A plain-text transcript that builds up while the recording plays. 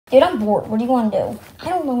Dude, I'm bored. What do you want to do? I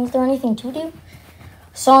don't know. Is there anything to do?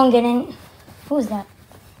 Song getting... Who is that?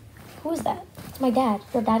 Who is that? It's my dad.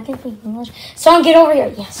 Your dad can speak English. Song, get over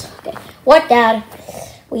here. Yes. Okay. What, Dad?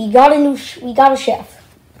 We got a chef.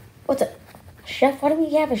 What's it? A chef? Why do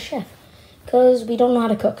we have a chef? Because we don't know how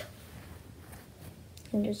to cook.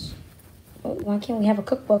 And just... Why can't we have a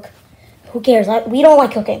cookbook? Who cares? We don't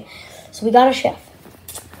like cooking. So we got a chef.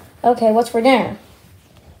 Okay, what's for dinner?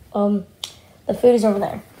 The food is over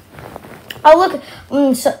there. Oh,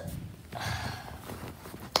 look. So,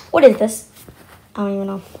 what is this? I don't even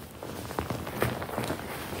know.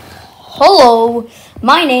 Hello,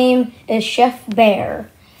 my name is Chef Bear,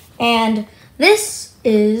 and this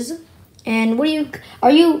is, and what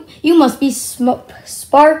are you? You must be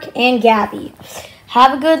Spark and Gabby.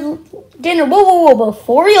 Have a good dinner. Whoa,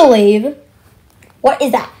 before you leave, what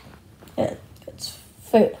is that? It's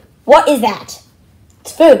food. What is that?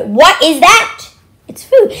 It's food. What is that? It's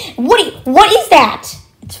food. What is that?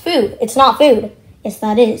 It's food. It's not food. Yes,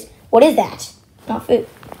 that is. What is that? Not food.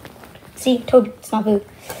 See, told you, it's not food.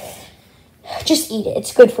 Just eat it.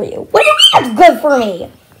 It's good for you. What do you mean it's good for me?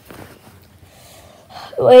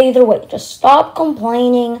 Either way, just stop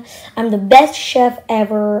complaining. I'm the best chef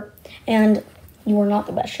ever, and you are not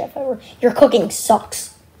the best chef ever. Your cooking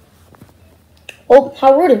sucks. Well,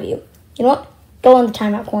 how rude of you. You know what? Go in the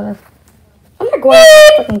timeout corner. I'm not going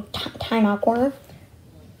to the fucking timeout corner.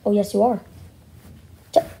 Oh, yes, you are.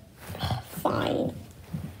 Fine.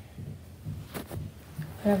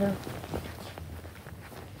 Whatever.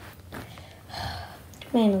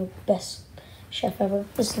 Man, I'm the best chef ever.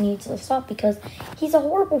 This needs to stop because he's a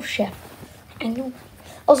horrible chef. I know.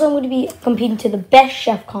 Also, I'm going to be competing to the best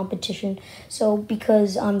chef competition. So,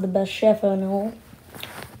 because I'm the best chef, I know.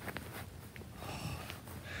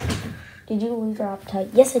 Did you lose your appetite?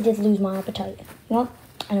 Yes, I did lose my appetite. You know what?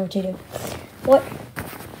 I know what to do. What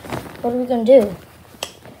are we going to do?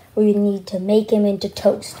 We need to make him into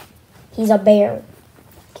toast. He's a bear.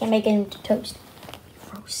 Can't make him into toast.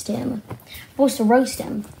 Roast him. We're supposed to roast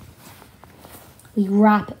him. We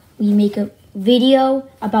rap. We make a video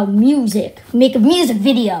about music. Make a music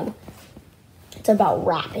video. It's about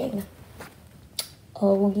rapping.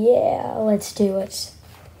 Oh, yeah. Let's do it.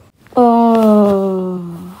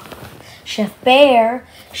 Oh. Chef Bear.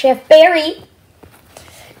 Chef Barry.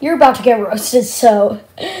 You're about to get roasted, so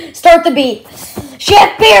start the beat.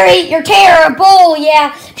 Chef Barry, you're terrible,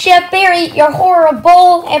 yeah. Chef Barry, you're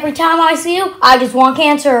horrible. Every time I see you, I just want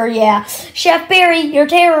cancer, yeah. Chef Barry, you're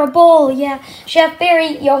terrible, yeah. Chef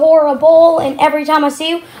Barry, you're horrible. And every time I see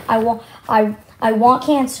you, I want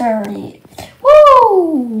cancer.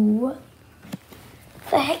 Woo!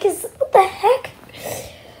 What the heck?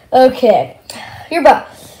 Okay, you're about.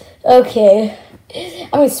 Okay, I'm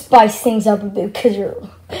gonna spice things up a bit because you're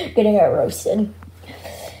gonna get roasted.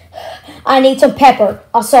 I need some pepper,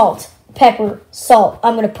 salt.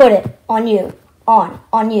 I'm gonna put it on you,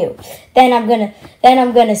 on you. Then I'm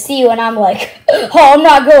gonna see you, and I'm like, oh, I'm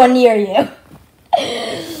not going near you.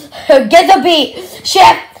 Get the beat,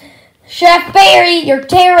 Chef Barry, you're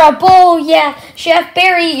terrible, yeah. Chef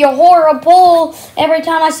Barry, you're horrible. Every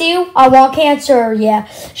time I see you, I want cancer, yeah.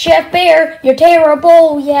 Chef Bear, you're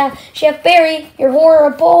terrible, yeah. Chef Barry, you're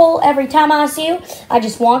horrible. Every time I see you, I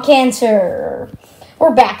just want cancer.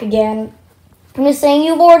 We're back again. I'm just saying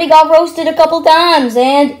you've already got roasted a couple times,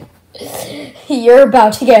 and you're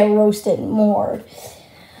about to get roasted more.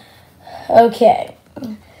 Okay.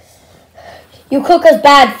 You cook us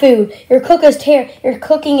bad food. Your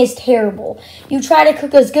cooking is terrible. You try to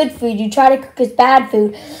cook us good food. You try to cook us bad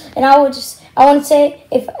food. And I want to say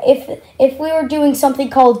if we were doing something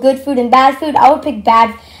called good food and bad food, I would pick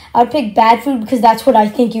bad food because that's what I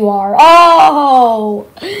think you are. Oh,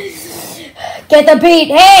 get the beat.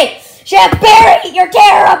 Hey, Chef Barry, you're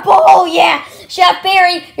terrible. Yeah. Chef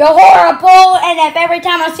Barry, you're horrible, and if every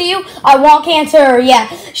time I see you, I want cancer, yeah.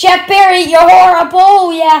 Chef Barry, you're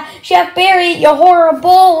horrible, yeah. Chef Barry, you're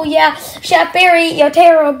horrible, yeah. Chef Barry, you're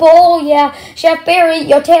terrible, yeah. Chef Barry,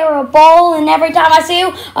 you're terrible, and every time I see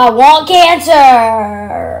you, I want cancer.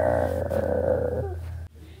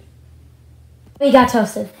 He got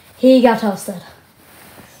toasted.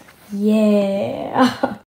 Yeah.